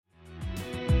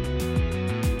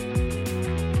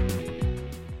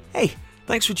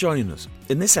Thanks for joining us.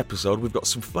 In this episode, we've got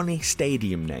some funny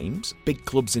stadium names, big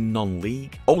clubs in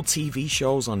non-league, old TV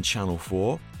shows on Channel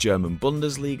 4, German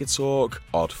Bundesliga talk,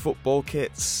 odd football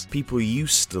kits, people you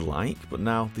used to like, but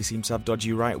now they seem to have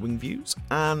dodgy right-wing views,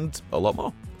 and a lot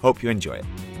more. Hope you enjoy it.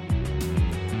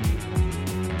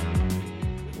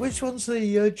 Which one's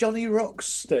the Johnny Rocks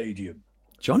Stadium?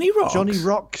 Johnny Rocks? Johnny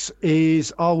Rocks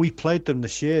is... Oh, we played them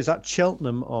this year. Is that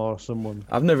Cheltenham or someone?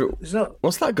 I've never...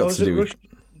 What's that got to do with...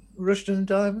 Rushden and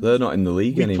Diamonds? They're not in the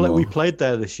league anymore. We played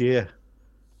there this year.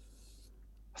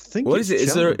 I think. What is it?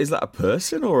 Is that a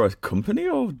person or a company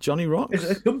or Johnny Rocks?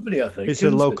 It's a company, I think. It's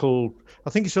a local. I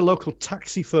think it's a local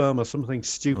taxi firm or something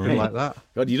stupid like that.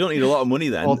 God, you don't need a lot of money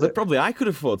then. Probably I could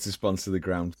afford to sponsor the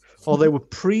ground. Or they were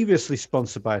previously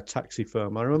sponsored by a taxi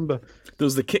firm. I remember. There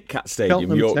was the Kit Kat Stadium,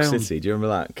 Cheltenham York Town. City. Do you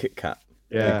remember that Kit Kat?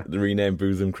 Yeah, the renamed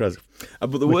Bootham Crest.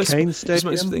 But the McCain worst,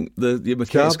 Stadium, the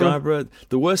McCain Scarborough.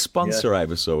 The worst sponsor I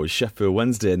ever saw was Sheffield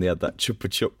Wednesday, and they had that Chupa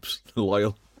Chups, the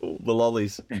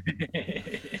lollies.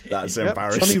 That's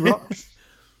embarrassing.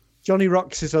 Johnny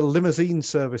Rocks is a limousine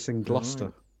service in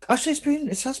Gloucester. Actually,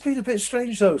 it has been a bit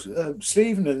strange though,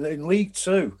 Stephen, in League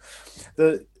Two,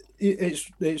 that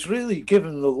it's really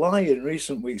given the lie in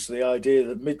recent weeks the idea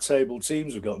that mid-table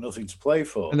teams have got nothing to play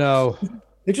for. No.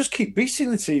 They just keep beating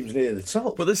the teams near the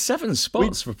top. But there's 7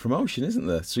 spots for promotion, isn't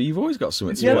there? So you've always got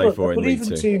something to play for in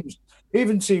League Two.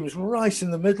 Even teams right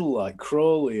in the middle, like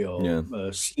Crawley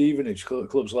or Stevenage,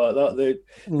 clubs like that,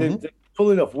 they're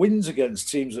pulling off wins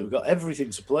against teams that have got everything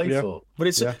to play for.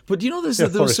 But you know,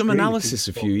 there was some analysis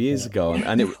a few years ago,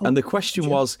 and the question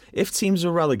was, if teams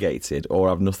are relegated or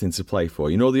have nothing to play for,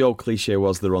 you know, the old cliche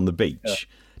was they're on the beach.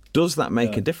 Does that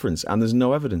make a difference? And there's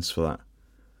no evidence for that.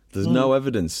 There's no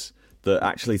evidence that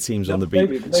actually teams on the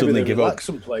beach suddenly give up.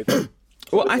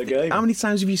 Well, how many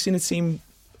times have you seen a team,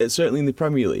 certainly in the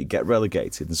Premier League, get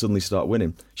relegated and suddenly start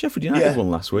winning? Sheffield United won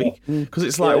last week because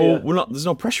it's like, there's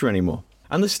no pressure anymore,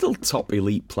 and there's still top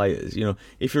elite players. You know,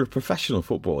 if you're a professional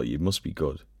footballer, you must be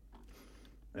good.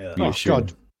 Yeah. Oh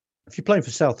God, if you're playing for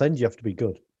Southend, you have to be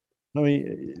good. I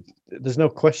mean, there's no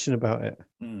question about it.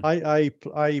 I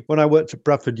when I worked at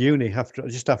Bradford Uni,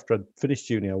 just after I'd finished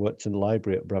uni, I worked in the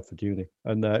library at Bradford Uni,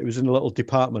 and it was in a little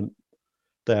department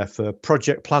there for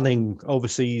project planning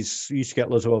overseas. We used to get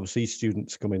loads of overseas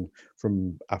students coming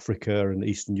from Africa and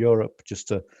Eastern Europe just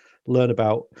to learn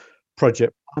about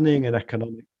project planning and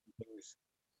economic things.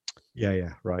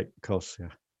 Yeah, right, of course, yeah.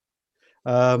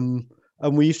 And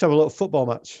we used to have a little football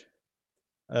match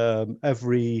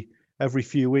every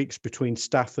few weeks between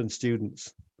staff and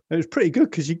students. It was pretty good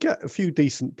because you get a few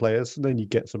decent players and then you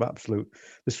get some absolute...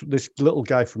 This little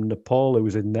guy from Nepal who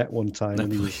was in net one time,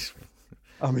 and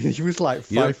he was like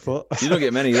 5 foot. You don't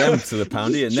get many of them to the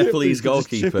pound, do you? Nepalese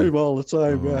goalkeeper. Chip him all the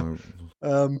time,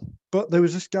 but there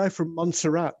was this guy from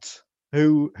Montserrat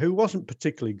who wasn't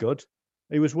particularly good.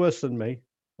 He was worse than me.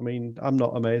 I mean, I'm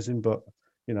not amazing, but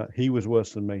you know, he was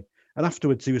worse than me. And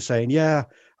afterwards he was saying, yeah,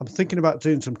 I'm thinking about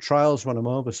doing some trials when I'm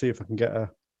over, see if I can get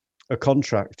a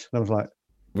contract. And I was like...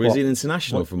 Was he an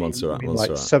international for Montserrat?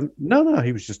 Like no,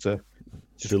 he was just a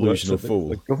delusional fool.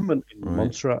 The government in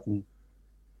Montserrat and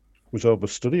was over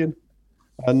studying.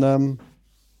 And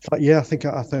like, yeah, I think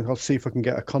I'll see if I can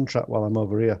get a contract while I'm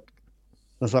over here.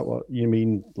 I was like, what, you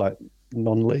mean like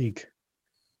non-league?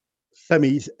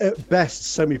 At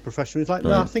best semi-professional. He's like,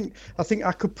 no, I think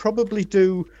I could probably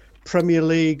do Premier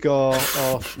League or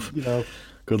you know,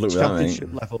 good luck championship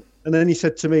with that, level. And then he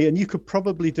said to me, and you could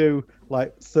probably do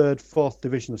like 3rd, 4th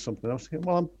division or something. I was thinking,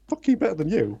 well, I'm fucking better than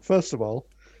you, first of all,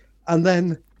 and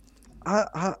then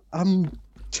I'm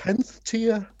 10th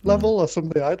tier level or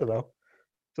something. I don't know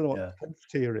what 10th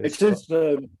tier is.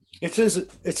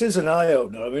 It is an eye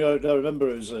opener. I mean, I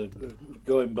remember as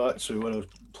going back to when I was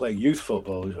playing youth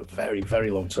football a very,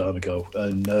 very long time ago,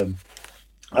 and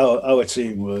our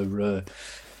team were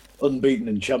unbeaten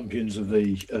and champions of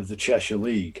the Cheshire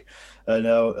League, and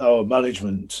our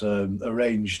management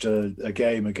arranged a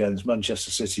game against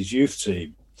Manchester City's youth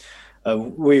team.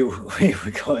 We were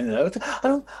going there.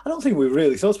 I don't think we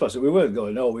really thought about it. We weren't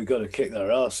going, oh, we've got to kick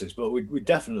their asses, but we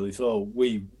definitely thought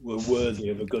we were worthy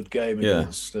of a good game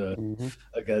against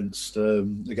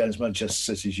Manchester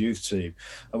City's youth team,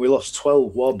 and we lost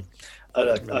 12-1.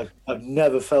 And I've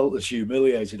never felt as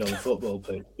humiliated on a football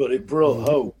pitch, but it brought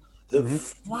home the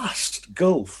vast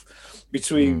gulf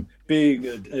between being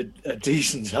a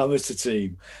decent amateur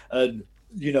team and,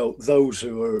 you know, those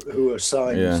who are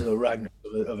signed to the rank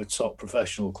of a top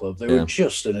professional club. They were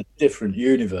just in a different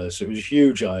universe. It was a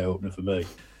huge eye opener for me.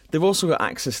 They've also got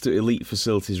access to elite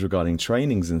facilities regarding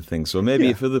trainings and things. So maybe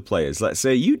if other players, let's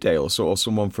say you, Dale, or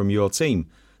someone from your team,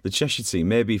 the Cheshire team,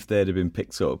 maybe if they'd have been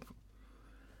picked up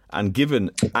and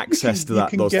given access to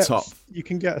those top. You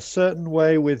can get a certain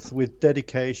way with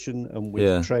dedication and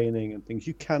with training and things.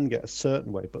 You can get a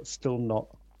certain way, but still not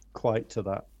quite to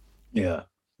that. Yeah.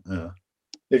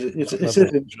 It's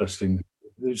interesting.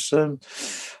 There's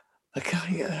a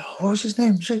guy. What was his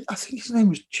name? I think his name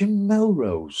was Jim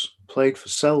Melrose. Played for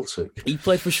Celtic. He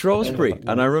played for Shrewsbury,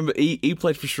 and I remember he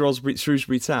played for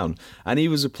Shrewsbury Town, and he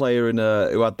was a player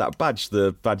who had that badge,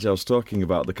 the badge I was talking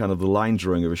about, the kind of the line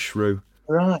drawing of a shrew.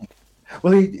 Right.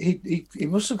 Well, he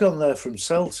must have gone there from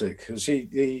Celtic because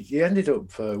he ended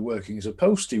up working as a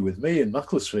postie with me in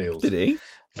Macclesfield. Did he?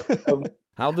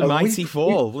 How the mighty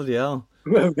fall! Bloody hell!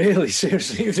 Well, really,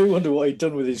 seriously, you do wonder what he'd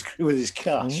done with his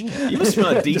cash. He must have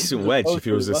been a decent wedge if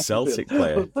he was a Celtic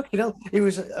player. But fucking hell, he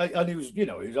was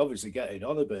obviously getting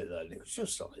on a bit then. It was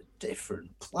just on a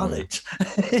different planet.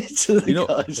 It's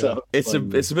a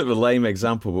bit of a lame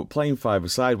example, but playing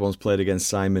five-a-side once played against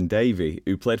Simon Davey,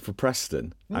 who played for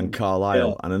Preston and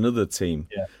Carlisle and another team.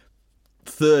 Yeah.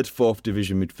 Third, fourth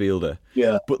division midfielder.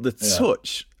 Yeah. But the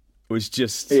touch was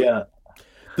just... Yeah.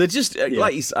 They're just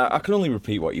like you said, I can only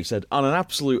repeat what you said on an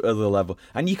absolute other level,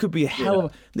 and you could be a hell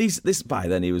of this. By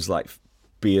then, he was like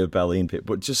beer belly and pit,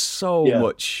 but just so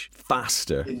much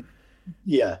faster.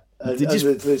 Yeah, and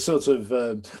the sort of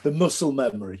the muscle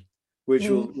memory, which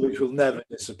will never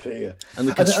disappear, and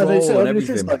the control and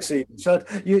everything. Like Stephen said,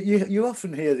 you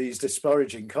often hear these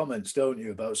disparaging comments, don't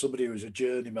you, about somebody who's a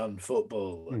journeyman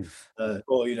footballer,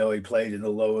 or he played in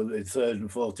the third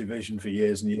and fourth division for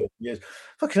years and years and years.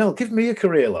 Fucking hell, give me a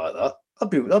career like that. I'd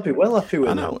be well happy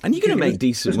with that. And you're going to make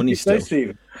decent money still.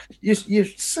 Stephen, you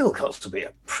still got to be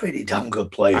a pretty damn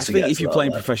good player. I think if you're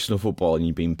playing professional football and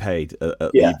you're being paid,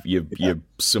 you're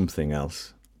something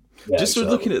else. Yeah, just sort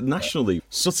of looking at the National League,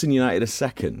 Sutton United are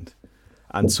second,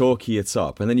 and Torquay are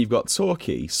top, and then you've got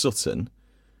Torquay, Sutton,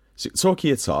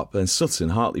 Torquay are top, then Sutton,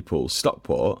 Hartlepool,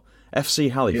 Stockport, FC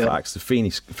Halifax, the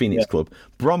Phoenix Club,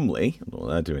 Bromley, I don't know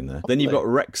what they're doing there. Then you've got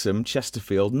Wrexham,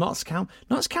 Chesterfield, Notts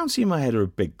County in my head are a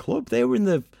big club. They were in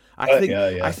the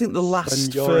I think the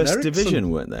last first division,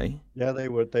 weren't they? Yeah, they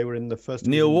were in the first.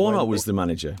 Neil Warnock was the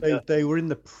manager. They were in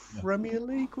the Premier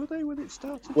League, were they, when it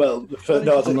started? Well,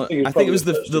 I think it was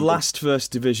the last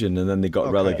first division, and then they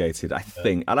got relegated. I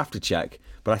think I'd have to check,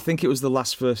 but I think it was the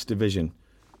last first division,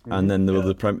 and then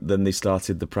then they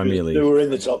started the Premier League. They were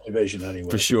in the top division anyway,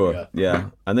 for sure.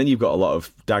 Yeah, and then you've got a lot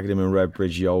of Dagenham and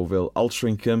Redbridge, Yeovil,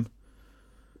 Altrincham.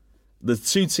 The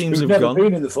two teams have never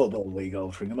been in the Football League,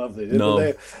 Altrincham, have they?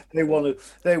 No. They're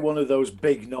one of those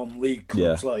big non-league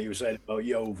clubs, like you were saying about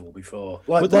Yeovil before.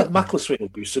 Like Macclesfield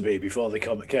used to be before they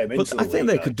came into the league. I think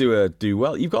they could do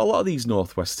well. You've got a lot of these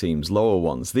Northwest teams, lower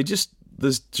ones.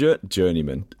 There's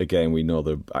journeymen. Again, we know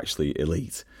they're actually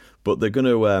elite. But they're going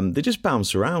to they just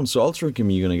bounce around. So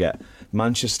Altrincham, you're going to get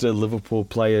Manchester, Liverpool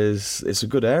players. It's a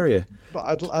good area.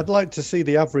 But I'd like to see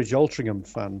the average Altrincham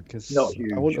fan, because I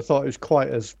wouldn't have thought it was quite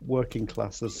as working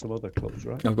class as some other clubs,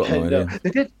 right? I've got no idea.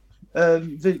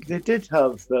 They did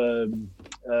have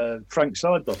Frank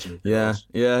Sidebottom. Yeah,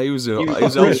 he was an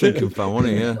Altrincham fan,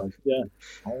 wasn't he? Yeah.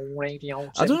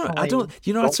 I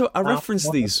don't. I reference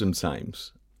these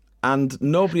sometimes. And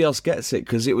nobody else gets it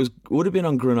because would have been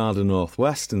on Granada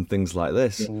Northwest and things like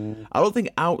this. I don't think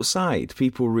outside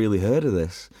people really heard of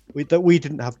this. We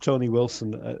didn't have Tony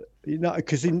Wilson,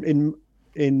 because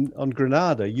on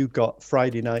Granada you got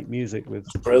Friday night music with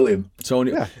brilliant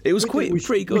Tony. Yeah, it was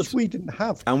pretty good. Which we didn't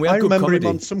have. And I remember him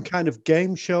on some kind of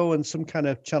game show and some kind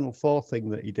of Channel 4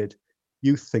 thing that he did,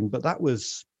 youth thing. But that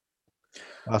was.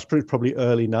 That's probably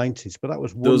early 90s, but that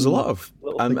was one. There was a lot of.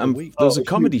 There was a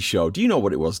comedy show. Do you know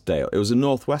what it was, Dale? It was a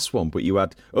Northwest one, but you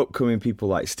had upcoming people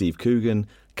like Steve Coogan,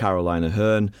 Carolina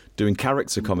Hearn doing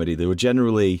character comedy. They were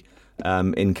generally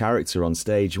in character on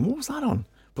stage. And what was that on?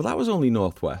 But that was only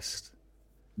Northwest.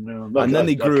 No, and then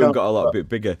they grew and got a lot bit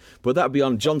bigger. But that'd be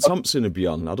on. John Thompson would be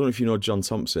on. I don't know if you know John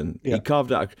Thompson. Yeah. He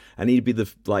carved out, and he'd be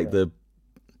the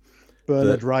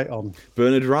Bernard Wright-on.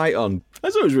 Bernard Wright-on. I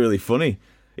thought it was really funny.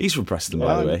 He's from Preston,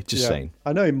 by the way. Just saying.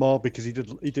 I know him more because he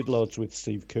did loads with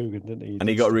Steve Coogan, didn't he? And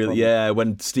he got really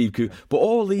when Steve Coogan. But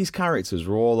all these characters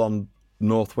were all on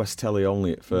Northwest Telly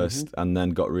only at first, and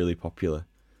then got really popular.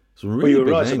 So really you were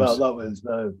big right names. about that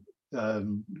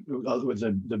with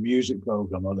the music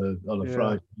program on a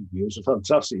Friday. It was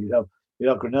fantastic. You'd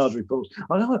have Granada reports.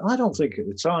 I don't think at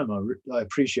the time I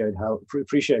appreciated how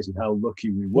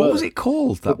lucky we were. What was it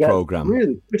called, that program?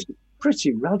 Really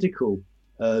pretty radical.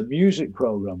 Music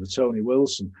program with Tony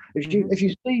Wilson. If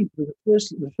you see the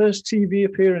first TV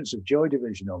appearance of Joy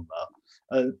Division on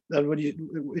And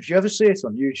if you ever see it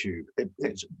on YouTube,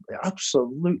 it's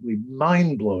absolutely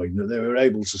mind-blowing that they were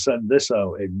able to send this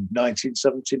out in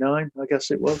 1979, I guess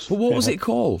it was. But what was it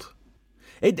called?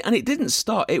 It didn't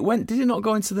start. Did it not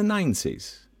go into the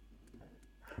 90s?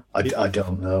 I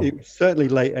don't know. It was certainly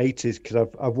late 80s because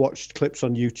I've watched clips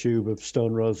on YouTube of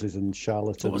Stone Roses and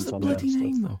Charlatan. What was the bloody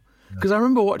name, though? Because I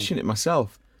remember watching it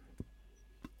myself.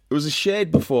 It was a shade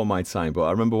before my time, but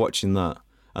I remember watching that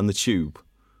and The Tube.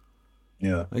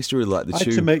 Yeah, I used to really like The I had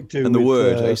Tube. to make do and The with,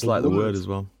 Word. I used to The like The Word. Word as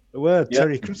well. The Word, Yeah.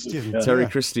 Terry Christian. Yeah. Terry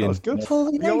That Christian. was good.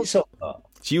 Paulie Yates on that.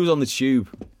 She was on The Tube.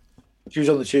 She was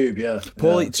on the Tube, yeah.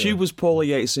 Tube was Paulie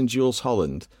Yates and Jules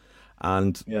Holland.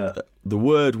 And Yeah. The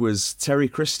Word was Terry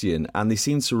Christian, and they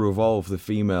seemed to revolve the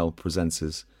female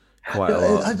presenters quite a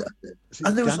lot.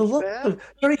 And there was a Danny lot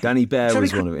Bear? of Danny Bear Terry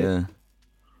was one of it, yeah.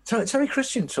 Terry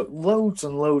Christian took loads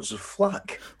and loads of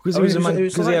flack Because he was a man. It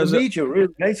was Because like the media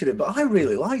really hated him, but I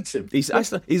really liked him. he's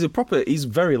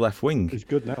very left wing. He's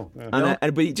good now. Yeah.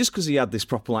 But just because he had this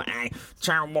proper like, hey,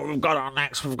 tell them what we've got on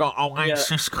next. We've got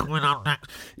Oasis coming on next.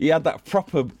 He had that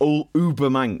proper old Uber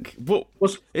mank. But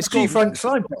It's G. Frank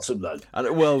Sidebottom then.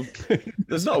 And, well,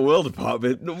 there's not a world apart,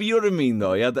 but you know what I mean,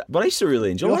 though. He had that, but I used to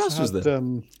really enjoy. What else was there?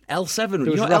 L7.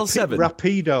 You know L7?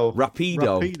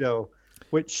 Rapido.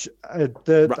 Which I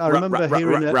remember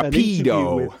hearing an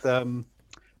interview with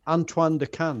Antoine de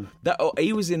Can.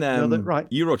 He was in right.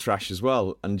 Eurotrash as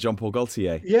well, and Jean-Paul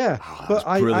Gaultier. Yeah, but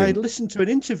I brilliant. listened to an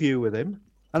interview with him,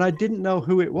 and I didn't know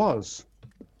who it was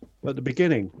at the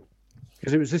beginning,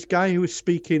 because it was this guy who was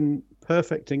speaking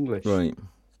perfect English.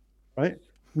 Right?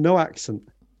 No accent.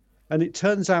 And it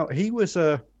turns out he was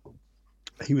a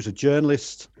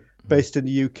journalist based in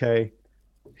the UK.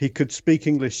 He could speak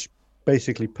English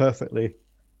basically perfectly.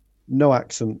 No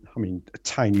accent. I mean, a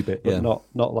tiny bit, but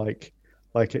not like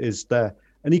it is there.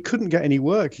 And he couldn't get any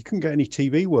work. He couldn't get any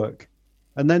TV work.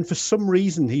 And then for some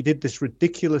reason, he did this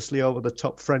ridiculously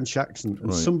over-the-top French accent,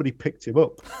 and somebody picked him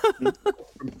up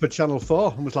for Channel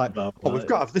 4 and was like, we've got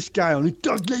to have this guy on. He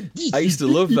does like this. I used to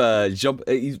love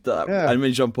I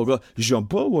mean, Jean-Paul go,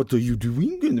 Jean-Paul, what are you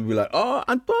doing? And they'd be like, oh,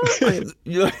 Antoine.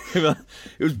 It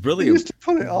was brilliant. He used to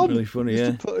put it on. Really funny,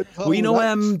 yeah. Well, you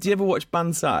know, do you ever watch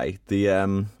Banzai?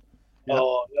 The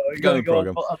going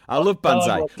program. I love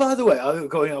Banzai. By the way, I'm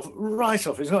going right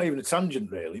off. It's not even a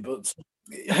tangent, really. But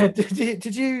have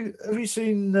you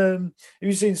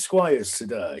seen Squires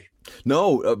today?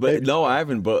 No, no, I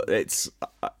haven't. But it's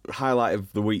a highlight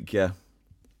of the week. Yeah.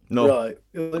 No. Right.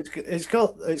 It's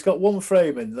got one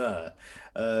frame in there,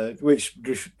 which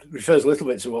refers a little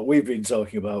bit to what we've been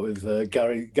talking about with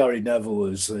Gary Neville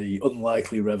as the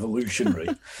unlikely revolutionary.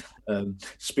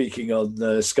 Speaking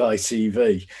on Sky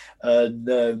TV, and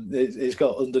it's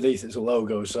got underneath it's a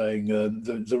logo saying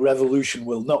the revolution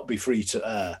will not be free to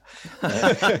air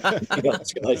on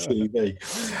Sky TV.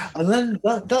 And then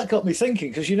that got me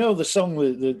thinking, because you know the song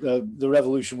the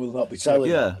revolution will not be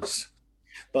televised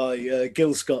by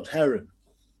Gil Scott-Heron.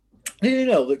 Did you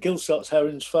know that Gil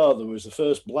Scott-Heron's father was the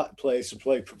first black player to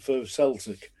play for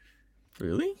Celtic?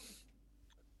 Really?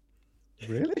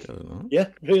 Really? I don't know. Yeah,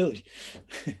 really.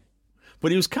 But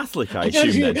he was Catholic, I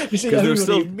assume, then. Because there was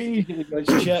still immediately goes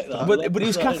to check that. But he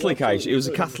was Catholic, he was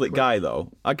a Catholic guy,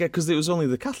 though. I get, because it was only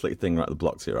the Catholic thing right at the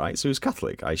block here, right? So he was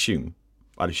Catholic, I'd assume.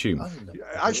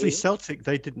 Actually, Celtic,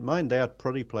 they didn't mind. They had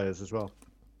Proddy players as well.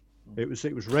 It was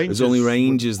Rangers. It was only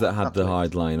Rangers that had the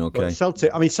hard line, okay.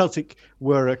 But Celtic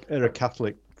were a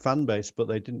Catholic fan base, but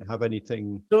they didn't have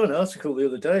anything. I saw an article the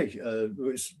other day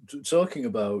was talking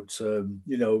about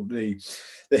the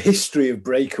history of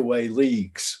breakaway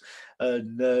leagues,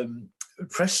 and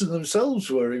Preston themselves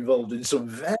were involved in some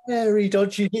very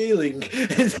dodgy dealing.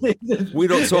 We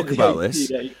don't talk about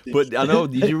this, but I know.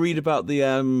 Did you read about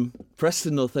the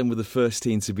Preston thing with the first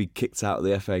team to be kicked out of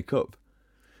the FA Cup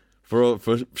for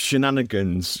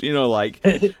shenanigans? You know, like,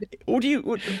 would you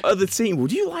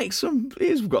like some?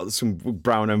 We've got some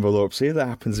brown envelopes here that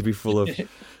happens to be full of,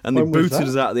 and they booted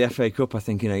us out of the FA Cup, I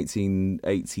think, in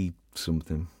 1880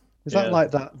 something. Is that like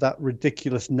that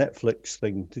ridiculous Netflix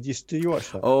thing? Did you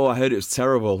watch that? Oh, I heard it was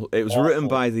terrible. It was written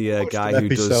by the guy who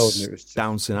does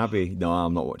Downton Abbey. No,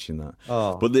 I'm not watching that.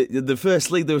 Oh. But the first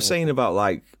league, they were saying about,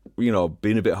 like,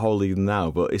 being a bit holier than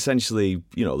now, but essentially,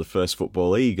 the first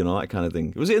football league and all that kind of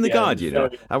thing. Was it in the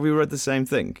Guardian? Have we read the same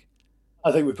thing?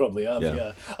 I think we probably have,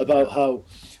 yeah. About how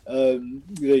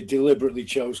they deliberately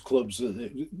chose clubs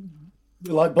that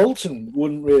like Bolton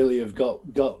wouldn't really have got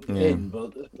in,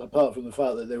 but apart from the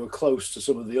fact that they were close to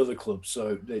some of the other clubs,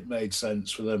 so it made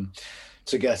sense for them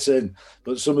to get in.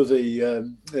 But some of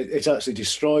the it actually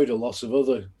destroyed a lot of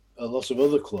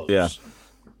other clubs. Yeah.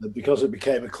 because it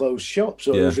became a closed shop.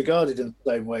 So it was regarded in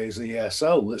the same way as the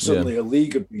ESL, that suddenly a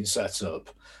league had been set up,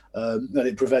 and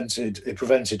it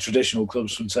prevented traditional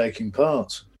clubs from taking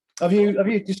part. Have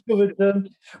you discovered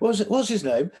what's his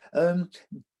name?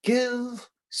 Gil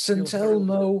St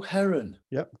Elmo Heron.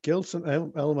 Yep, Gil St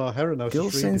Elmo Heron. Gil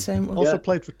St Elmo also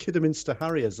played for Kidderminster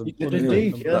Harriers. And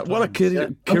indeed. Yeah. What a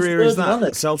career is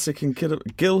that? Celtic and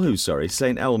Gil who? Sorry,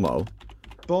 St Elmo.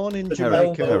 Born in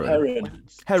Jamaica.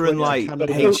 Heron like Herron.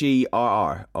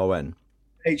 Heron.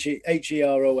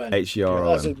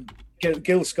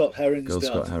 Gil Scott Heron's Gil dad.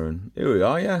 Scott Heron. Here we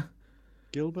are, yeah.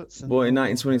 Gilbert. Born in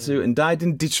 1922 and died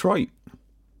in Detroit.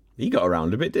 He got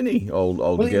around a bit, didn't he? Old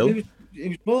Gil. He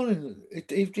was born in. I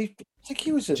think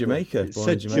he was in Jamaica. It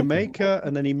said Jamaica,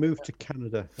 and then he moved to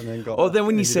Canada, and then got. Oh, then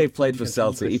when you say played for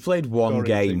Celtic, he played one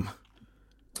game.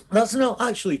 That's not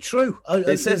actually true.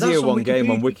 It says here one game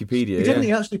on Wikipedia. He didn't.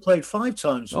 He actually played 5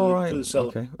 times for the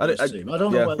Celtic team. I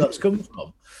don't know where that's come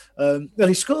from. And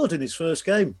he scored in his first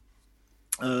game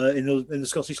in the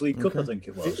Scottish League Cup, I think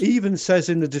it was. It even says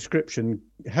in the description,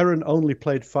 Heron only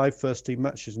played 5 first-team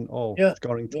matches in all,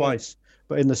 scoring twice.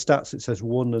 But in the stats, it says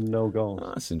 1 and no goals. Oh,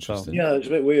 that's interesting. Yeah, it's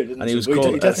a bit weird. And he was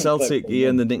called at Celtic. He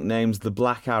earned the nicknames the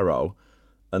Black Arrow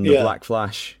and the Black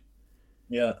Flash.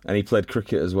 Yeah. And he played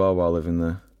cricket as well while living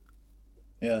there.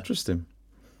 Yeah. Interesting.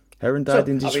 Heron died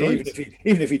in Detroit. I mean,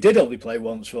 even if he did only play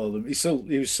once for them,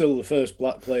 he was still the first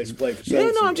black player to play for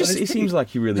Celtic. Yeah, no, it seems like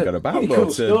he really got about. It's a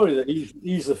cool story that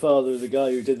he's the father of the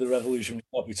guy who did the revolution with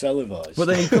copy televised. But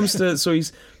then he comes to, so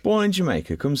he's born in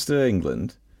Jamaica, comes to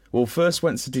England. Well, first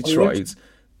went to Detroit.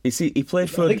 He played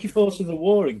for. I think he fought in the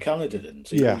war in Canada, didn't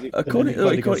he? Yeah.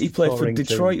 He played for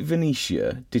Detroit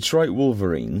Venetia, Detroit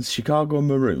Wolverines, Chicago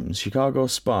Maroons, Chicago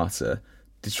Sparta,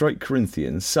 Detroit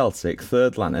Corinthians, Celtic,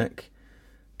 3rd Lanark,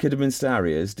 Kidderminster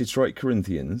Harriers, Detroit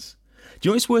Corinthians. Do you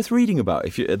know what it's worth reading about?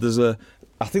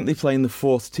 I think they play in the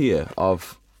 4th tier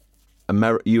of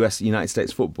United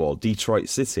States football, Detroit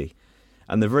City,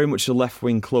 and they're very much a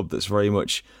left-wing club that's very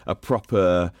much a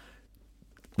proper.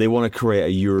 They want to create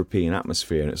a European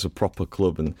atmosphere, and it's a proper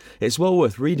club, and it's well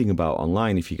worth reading about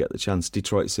online if you get the chance.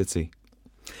 Detroit City.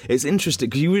 It's interesting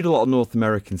because you read a lot of North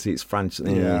American, see it's French,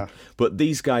 but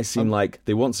these guys seem like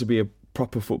they want to be a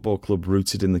proper football club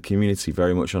rooted in the community,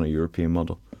 very much on a European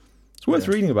model. It's worth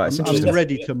reading about. It's interesting. I'm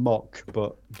ready to mock,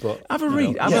 but have a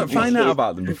read. Find out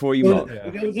about them before you mock.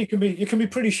 You can be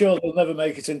pretty sure they'll never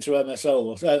make it into MSL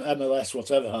or MLS,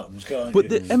 whatever happens, can't you? But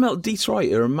the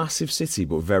Detroit are a massive city,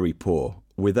 but very poor.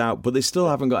 But they still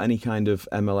haven't got any kind of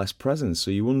MLS presence. So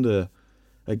you wonder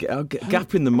a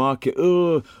gap in the market.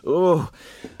 No,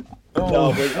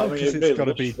 it's got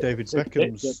to be David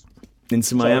Beckham's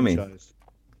Inter Miami.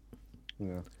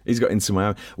 Yeah. He's got Inter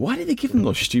Miami. Why did they give him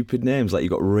those stupid names? Like you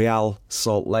got Real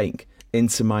Salt Lake,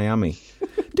 Inter Miami.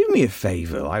 Do me a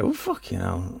favour, fucking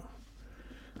hell.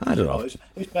 I don't know. It's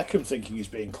Beckham thinking he's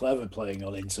being clever playing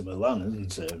on Inter Milan,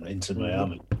 isn't it? Inter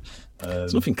Miami.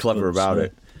 There's nothing clever about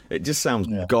it. It just sounds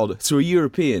to a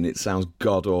European, it sounds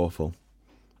god awful.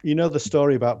 You know the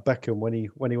story about Beckham when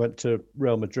he went to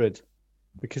Real Madrid,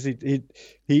 because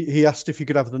he asked if he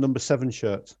could have the number 7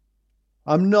 shirt.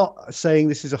 I'm not saying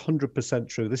this is 100%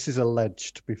 true. This is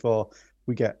alleged before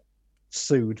we get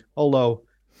sued. Although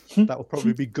that would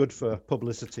probably be good for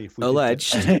publicity. If we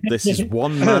alleged. This is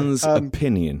one man's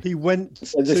opinion. He went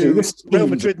to Real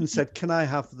Madrid and said, "Can I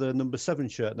have the number 7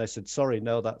 shirt?" And they said, "Sorry,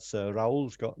 no, that's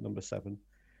Raul's got number 7.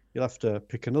 You'll have to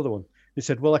pick another one." He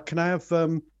said, "Well, can I have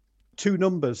 2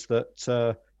 numbers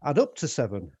that add up to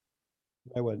 7?"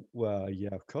 I went, "Well, yeah,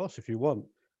 of course, if you want."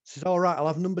 He said, "All right, I'll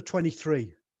have number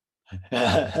 23.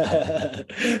 That's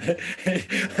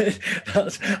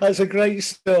a great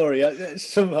story.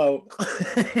 Somehow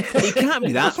it can't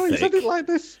be that thick. Said it like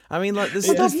this. I mean, like there's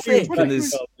thick and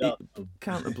there's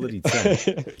count the bloody 10.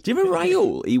 Do you remember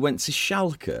Raul? He went to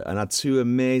Schalke and had 2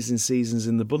 amazing seasons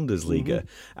in the Bundesliga,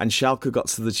 and Schalke got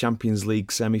to the Champions League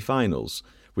semi-finals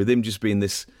with him just being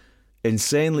this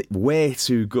insanely way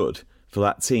too good for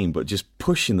that team, but just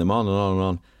pushing them on and on and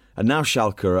on. And now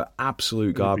Schalke are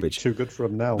absolute garbage. Too good for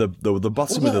them now. The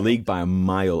bottom of the league by a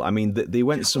mile. I mean, they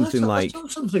went something like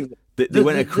they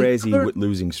went a crazy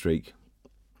losing streak.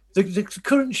 The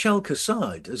current Schalke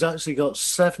side has actually got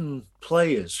 7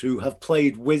 players who have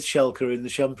played with Schalke in the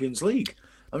Champions League.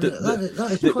 I mean, that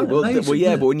is quite amazing. Well,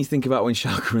 yeah, but when you think about when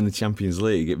Schalke are in the Champions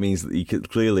League, it means that you could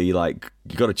clearly you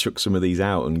got to chuck some of these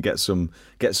out and get some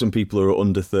people who are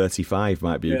under 35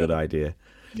 might be a good idea.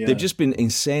 Yeah. They've just been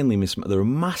insanely mismanaged. They're a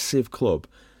massive club,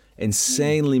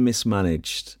 insanely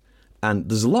mismanaged. And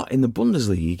there's a lot in the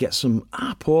Bundesliga. You get some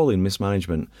appalling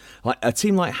mismanagement. Like a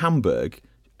team like Hamburg,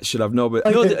 should have no. But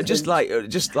no, just like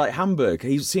Hamburg.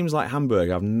 He seems like Hamburg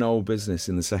have no business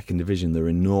in the second division. They're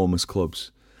enormous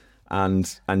clubs, and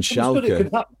Schalke. It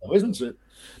could happen, though, isn't it?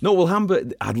 No, well,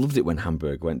 Hamburg. I'd loved it when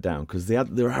Hamburg went down because they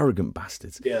were arrogant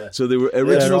bastards. Yeah. So they were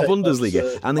original right.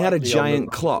 Bundesliga, and they had a the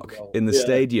giant clock in the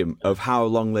stadium of how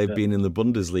long they've been in the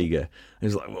Bundesliga.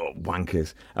 And it's like, oh,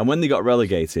 wankers. And when they got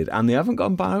relegated, and they haven't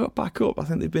gone back up. I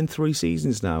think they've been 3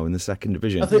 seasons now in the second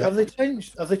division. Have they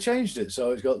changed it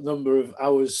so it's got number of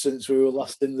hours since we were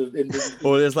last in the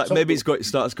Or there's like maybe it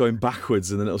starts going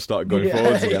backwards and then it'll start going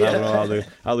forwards again. I don't know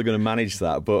how they're going to manage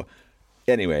that, but.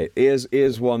 Anyway,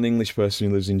 here's one English person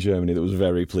who lives in Germany that was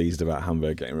very pleased about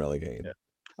Hamburg getting relegated. Yeah.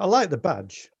 I like the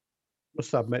badge.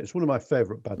 Must admit, it's one of my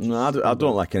favourite badges. No, I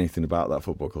don't like anything about that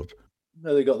football club.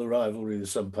 No, they got the rivalry with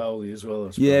St. Pauli as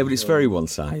well. Yeah, but it's very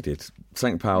one-sided.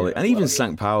 St. Pauli, and even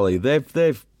St. Pauli,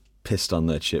 they've pissed on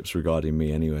their chips regarding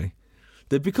me anyway.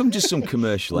 They've become just some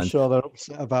commercial. I'm sure they're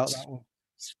upset about that one.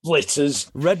 Splitters.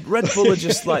 Red Bull are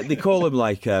just like they call them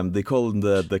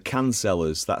the can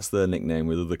sellers. That's their nickname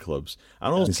with other clubs.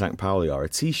 And also St. Pauli are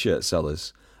t-shirt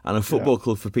sellers and a football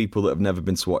club for people that have never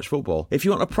been to watch football. If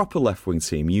you want a proper left-wing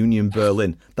team, Union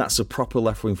Berlin, that's a proper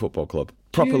left-wing football club.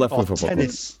 Proper left-wing football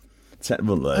tennis. Club.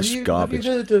 Garbage.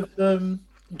 Have you heard of?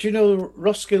 Do you know the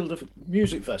Roskilde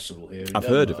Music Festival here? I've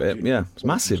heard of it. Yeah, it's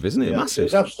massive, isn't it? Yeah, Massive.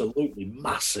 It's absolutely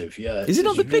massive. Yeah. Is it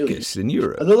not the biggest in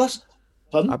Europe? And the last.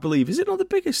 Pardon? I believe, is it not the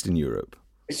biggest in Europe?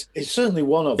 It's certainly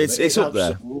one of them. It's up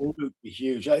there. Absolutely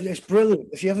huge. It's brilliant.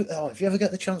 If you ever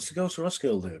get the chance to go to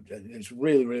Roskilde, it's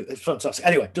really it's fantastic.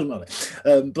 Anyway, doesn't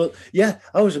matter. But yeah,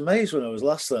 I was amazed when I was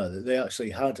last there that they actually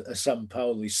had a St.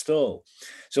 Pauli stall.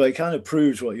 So it kind of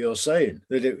proves what you're saying,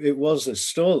 that it was a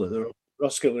stall at the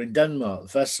Roskilde in Denmark, the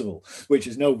festival, which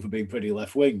is known for being pretty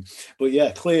left wing. But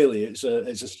yeah, clearly it's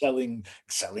a selling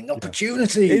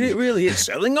opportunity. It really is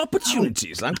selling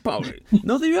opportunities, like Pauli.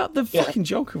 No, they're the fucking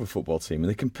joke of a football team, and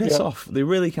they can piss off. They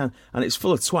really can, and it's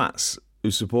full of twats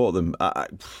who support them.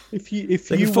 If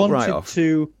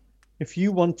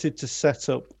you wanted to set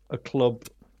up a club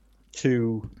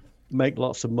to make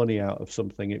lots of money out of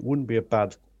something, it wouldn't be a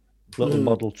bad little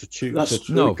model to choose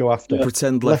to go after.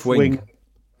 Pretend left wing.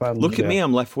 Fans, look at me,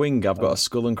 I'm left wing. I've got a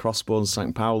skull and crossbones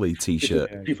St. Pauli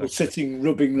t-shirt. People sitting,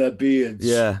 rubbing their beards.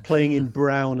 Yeah. Playing in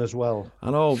brown as well. I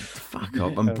know, fuck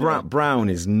up. And brown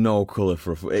is no colour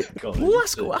for a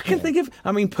football. I can think of,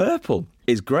 purple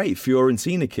is great.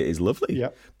 Fiorentina kit is lovely.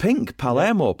 Yep. Pink,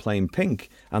 Palermo playing pink.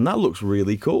 And that looks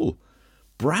really cool.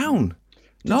 Brown.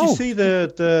 Did you see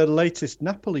the latest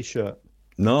Napoli shirt?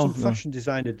 No. Some fashion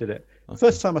designer did it. Okay.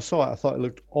 First time I saw it, I thought it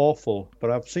looked awful. But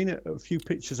I've seen a few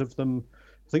pictures of them.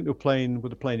 I think they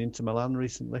were playing Inter Milan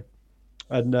recently,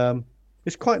 and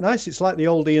it's quite nice. It's like the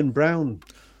old Ian Brown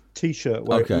T-shirt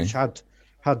which had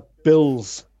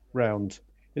bills round.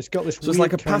 It's got this. So it's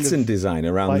like a pattern design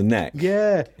around the neck.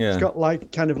 Yeah, it's got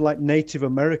kind of like Native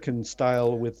American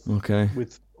style with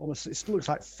almost. It looks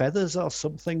like feathers or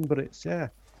something, but it's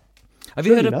Have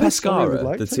you heard of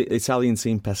Pescara, the Italian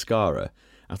team Pescara?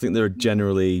 I think they're a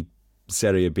generally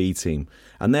Serie B team,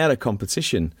 and they had a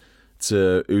competition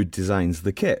to who designs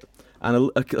the kit,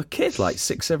 and a kid like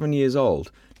 6-7 years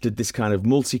old did this kind of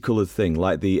multicoloured thing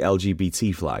like the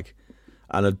LGBT flag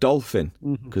and a dolphin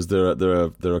because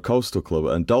they're a coastal club,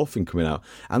 and dolphin coming out,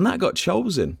 and that got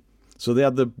chosen. So they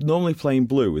had the normally plain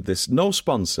blue with this no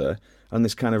sponsor and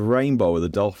this kind of rainbow with a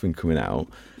dolphin coming out,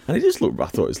 and I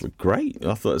thought it looked great.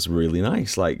 I thought it was really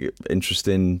nice, like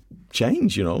interesting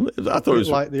change, I thought it was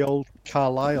like the old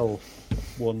Carlisle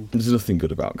one. There's nothing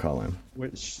good about Carlisle.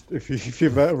 Which, if you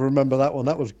remember that one,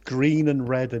 that was green and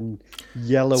red and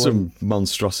yellow and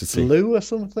monstrosity, blue or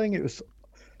something. It was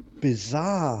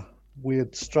bizarre,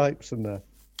 weird stripes in there.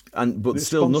 But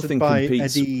still, nothing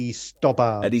competes. Eddie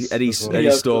Stobbart. Eddie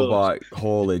Stobbart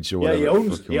haulage or whatever.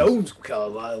 He owns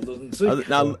Carlisle, doesn't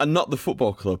he? And not the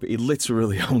football club. He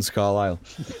literally owns Carlisle.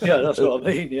 Yeah, that's what I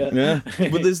mean. Yeah.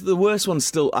 But there's the worst one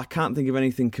still. I can't think of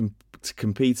anything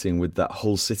competing with that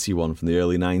Hull City one from the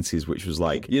early 90s, which was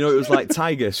like, it was like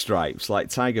tiger stripes, like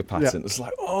tiger pattern. It's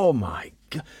like, oh my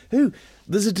God.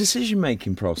 There's a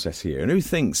decision-making process here, and who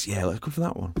thinks, let's go for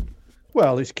that one?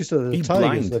 Well, it's because of the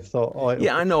Tigers. They've thought,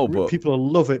 I know, but people will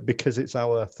love it because it's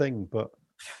our thing. But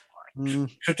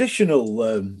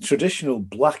traditional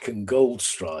black and gold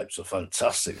stripes are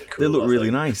fantastic. They're cool, they look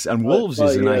really nice, and Wolves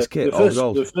is a nice kit.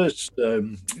 The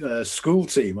first school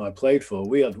team I played for,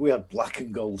 we had black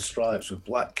and gold stripes with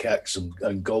black kecks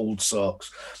and gold socks.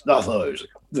 I thought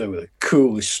they were the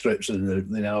coolest strips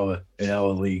in our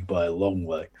league by a long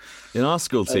way. In our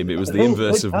school team, it was the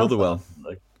inverse of Motherwell.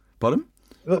 Pardon?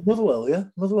 Motherwell, yeah,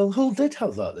 Motherwell. Hull did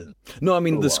have that then. No, I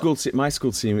mean my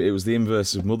school team. It was the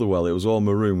inverse of Motherwell. It was all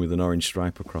maroon with an orange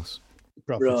stripe across.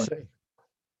 Bradford City.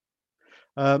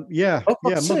 Yeah.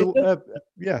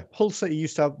 Hull City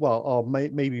used to have, well, or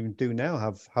maybe even do now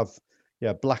have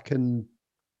black and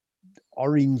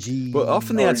orangey. But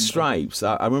often they had stripes.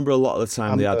 I remember a lot of the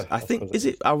time they had.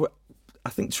 I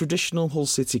think traditional Hull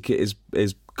City kit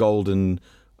is golden,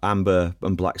 amber,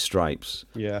 and black stripes.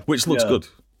 Yeah, which looks good.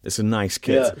 It's a nice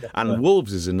kit, and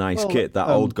Wolves is a nice kit. That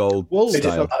old gold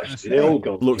style. The old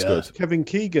gold looks good. Kevin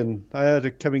Keegan. I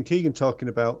heard Kevin Keegan talking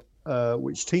about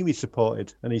which team he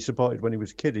supported, and he supported when he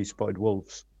was a kid. He supported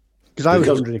Wolves because I was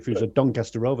wondering if he was a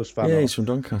Doncaster Rovers fan. Yeah, he's from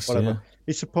Doncaster. Whatever.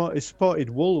 Yeah. He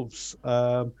supported Wolves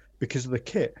because of the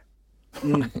kit.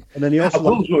 And then he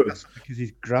also because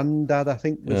his granddad, I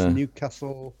think, was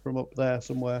Newcastle from up there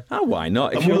somewhere. Oh, why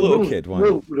not? If you're a little kid, why not?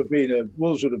 Wolves would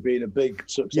have been a big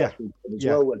success as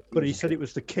well. But he said it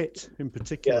was the kit in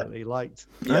particular that he liked.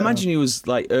 I imagine he was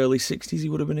like early 60s. He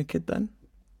would have been a kid then.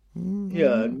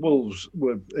 Yeah, and Wolves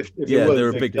were. They're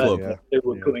a big club. They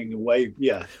were coming away.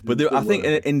 Yeah, but I think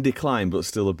in decline, but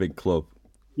still a big club.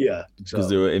 Yeah, because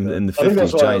they were in the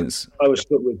 50s Giants. I was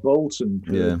stuck with Bolton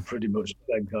for pretty much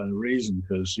the same kind of reason,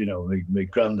 because my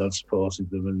granddad supported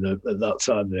them, and at that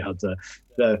time they had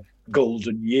their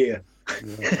golden year.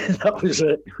 Yeah. That was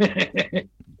it.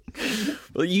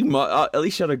 Well, you might at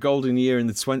least you had a golden year in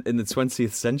the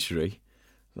 20th century.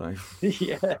 Like,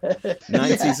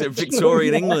 90s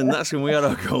Victorian England. That's when we had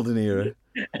our golden era.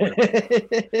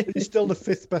 It's still the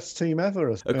 5th best team ever,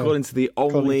 according to the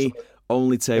only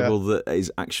table that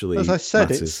is actually. As I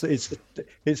said, it's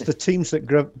the teams that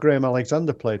Graham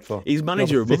Alexander played for. He's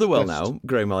manager of Motherwell now,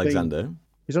 Graham Alexander.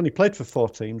 He's only played for 4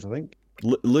 teams, I think.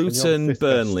 Luton,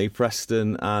 Burnley,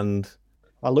 Preston, and.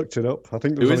 I looked it up. I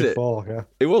think there was only 4. Yeah,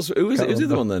 it was. Who was the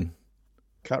other one then?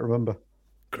 Can't remember.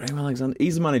 Graham Alexander.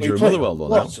 He's the manager of Motherwell, though.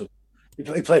 Now.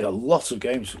 He played a lot of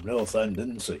games for North End,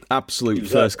 didn't he? Absolute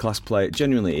first-class player.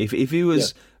 Genuinely, if he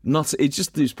was not,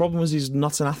 his problem was he's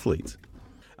not an athlete.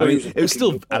 I mean, it was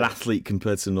still an athlete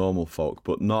compared to normal folk,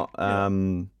 but not.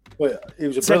 Well, he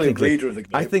was a brilliant leader of the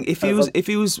game. I think if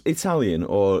he was Italian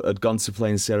or had gone to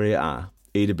play in Serie A,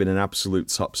 he'd have been an absolute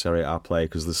top Serie A player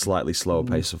because of the slightly slower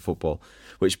pace of football,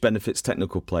 which benefits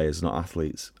technical players, not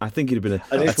athletes. I think he'd have been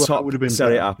a top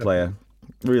Serie A player.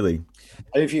 Really.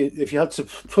 And if you had to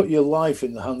put your life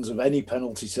in the hands of any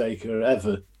penalty taker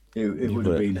ever, it would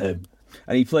have been him.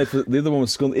 And he played for the other one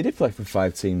was Scunthorpe. He did play for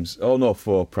 5 teams. Oh no,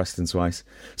 4. Preston twice.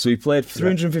 So he played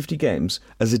 350 games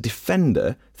as a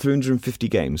defender. 350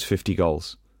 games, 50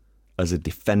 goals as a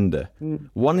defender.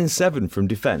 1 in 7 from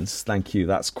defence. Thank you.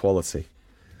 That's quality.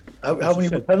 How many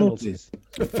were penalties?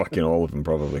 Fucking all of them,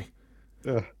 probably.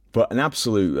 Yeah. But an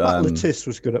absolute. Lettice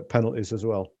was good at penalties as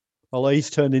well. Although he's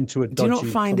turned into a dodgy. Do you not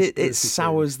find it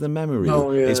sours the memory?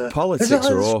 Oh, yeah. His politics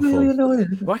are awful. Really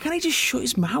why can't he just shut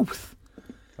his mouth?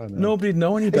 Nobody'd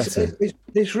know any better.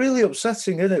 It's really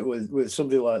upsetting, isn't it, with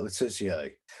somebody like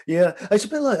Letizia? Yeah, it's a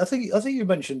bit like I think you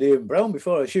mentioned Ian Brown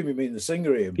before. I assume you mean the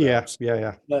singer Ian Brown.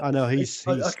 Yeah. I know he's.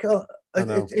 I can't.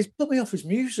 It's put me off his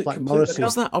music. Like Morrissey.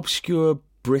 What's that obscure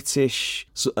British,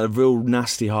 a real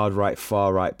nasty hard right,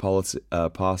 far right party,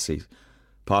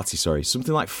 sorry,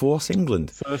 something like Force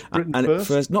England.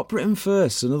 Not Britain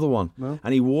First, another one. No.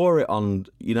 And he wore it on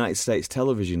United States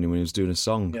television when he was doing a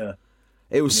song. Yeah.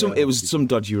 It was some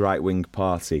dodgy right wing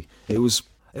party. It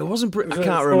wasn't Britain. I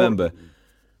can't remember.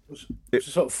 It's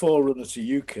a sort of forerunner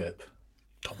to UKIP.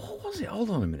 What was it? Hold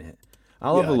on a minute.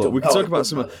 I'll have a look. We can talk about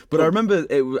some. But I remember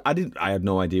I had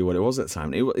no idea what it was at the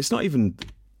time. It's not even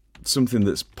something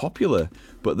that's popular.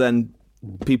 But then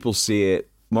people see it.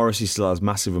 Morrissey still has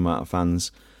massive amount of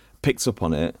fans. Picked up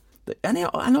on it, and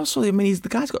also, I mean, the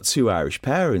guy's got 2 Irish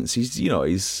parents.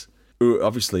 He's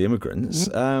obviously immigrants.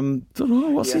 Don't know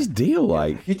what's his deal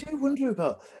like. You do wonder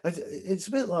about. It's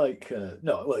a bit like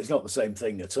it's not the same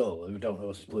thing at all. We don't know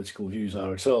what his political views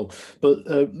are at all. But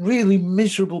really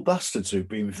miserable bastards who've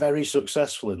been very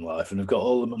successful in life and have got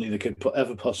all the money they could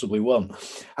ever possibly want.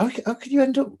 How could you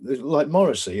end up like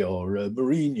Morrissey or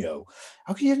Mourinho?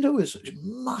 How can you end up with such a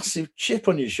massive chip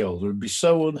on your shoulder and be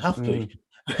so unhappy?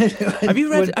 Have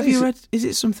you read? Is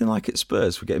it something like at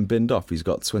Spurs for getting binned off? He's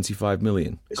got 25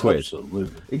 million quid. Absolutely.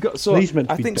 He got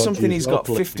I think something he's got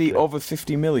over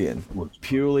 50 million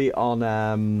purely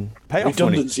on payoff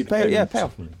money.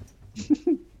 Payoff money.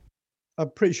 I'm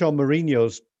pretty sure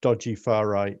Mourinho's dodgy far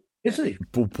right. Is he?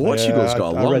 Well, Portugal's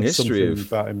got a long history of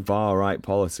far right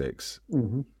politics.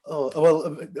 Mm-hmm. Oh,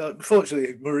 well,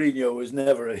 unfortunately, Mourinho was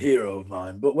never a hero of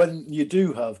mine. But when you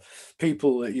do have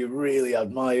people that you really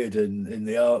admired in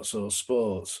the arts or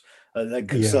sports, and then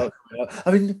could start coming out.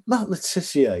 I mean, Matt Le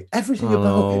Tissier, everything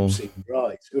about him seemed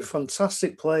right. He was a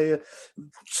fantastic player,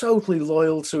 totally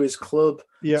loyal to his club.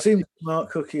 Yeah. Seemed a smart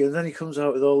cookie, and then he comes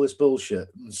out with all this bullshit.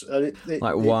 And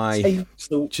why? It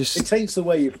taints the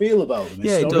way you feel about them.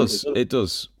 Yeah, it does. It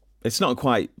does. It's not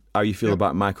quite how you feel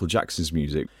about Michael Jackson's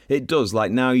music. It does.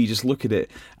 Like, now you just look at it,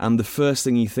 and the first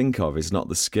thing you think of is not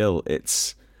the skill.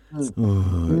 It's, and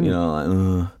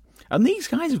these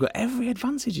guys have got every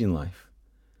advantage in life.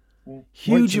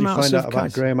 Huge amounts find of out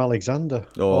about Graham Alexander.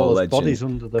 Oh, all legend. Bodies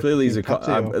under the clearly he's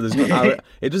a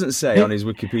it doesn't say on his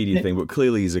Wikipedia thing, but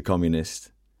clearly he's a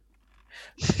communist.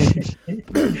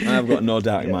 I've got no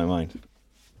doubt in my mind.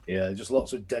 Yeah, just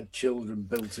lots of dead children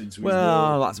built into his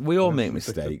Well, we all make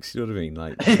mistakes. You know what I mean?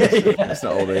 Like, that's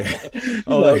not all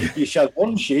they. You shot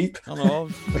one sheep. I know.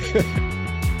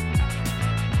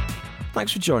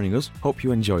 Thanks for joining us. Hope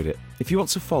you enjoyed it. If you want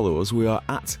to follow us, we are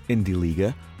at Indie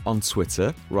Liga on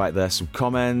Twitter. Write there some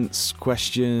comments,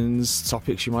 questions,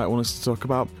 topics you might want us to talk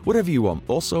about, whatever you want.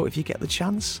 Also, if you get the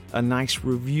chance, a nice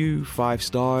review, 5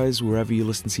 stars, wherever you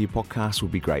listen to your podcast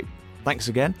would be great. Thanks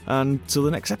again, and till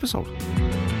the next episode.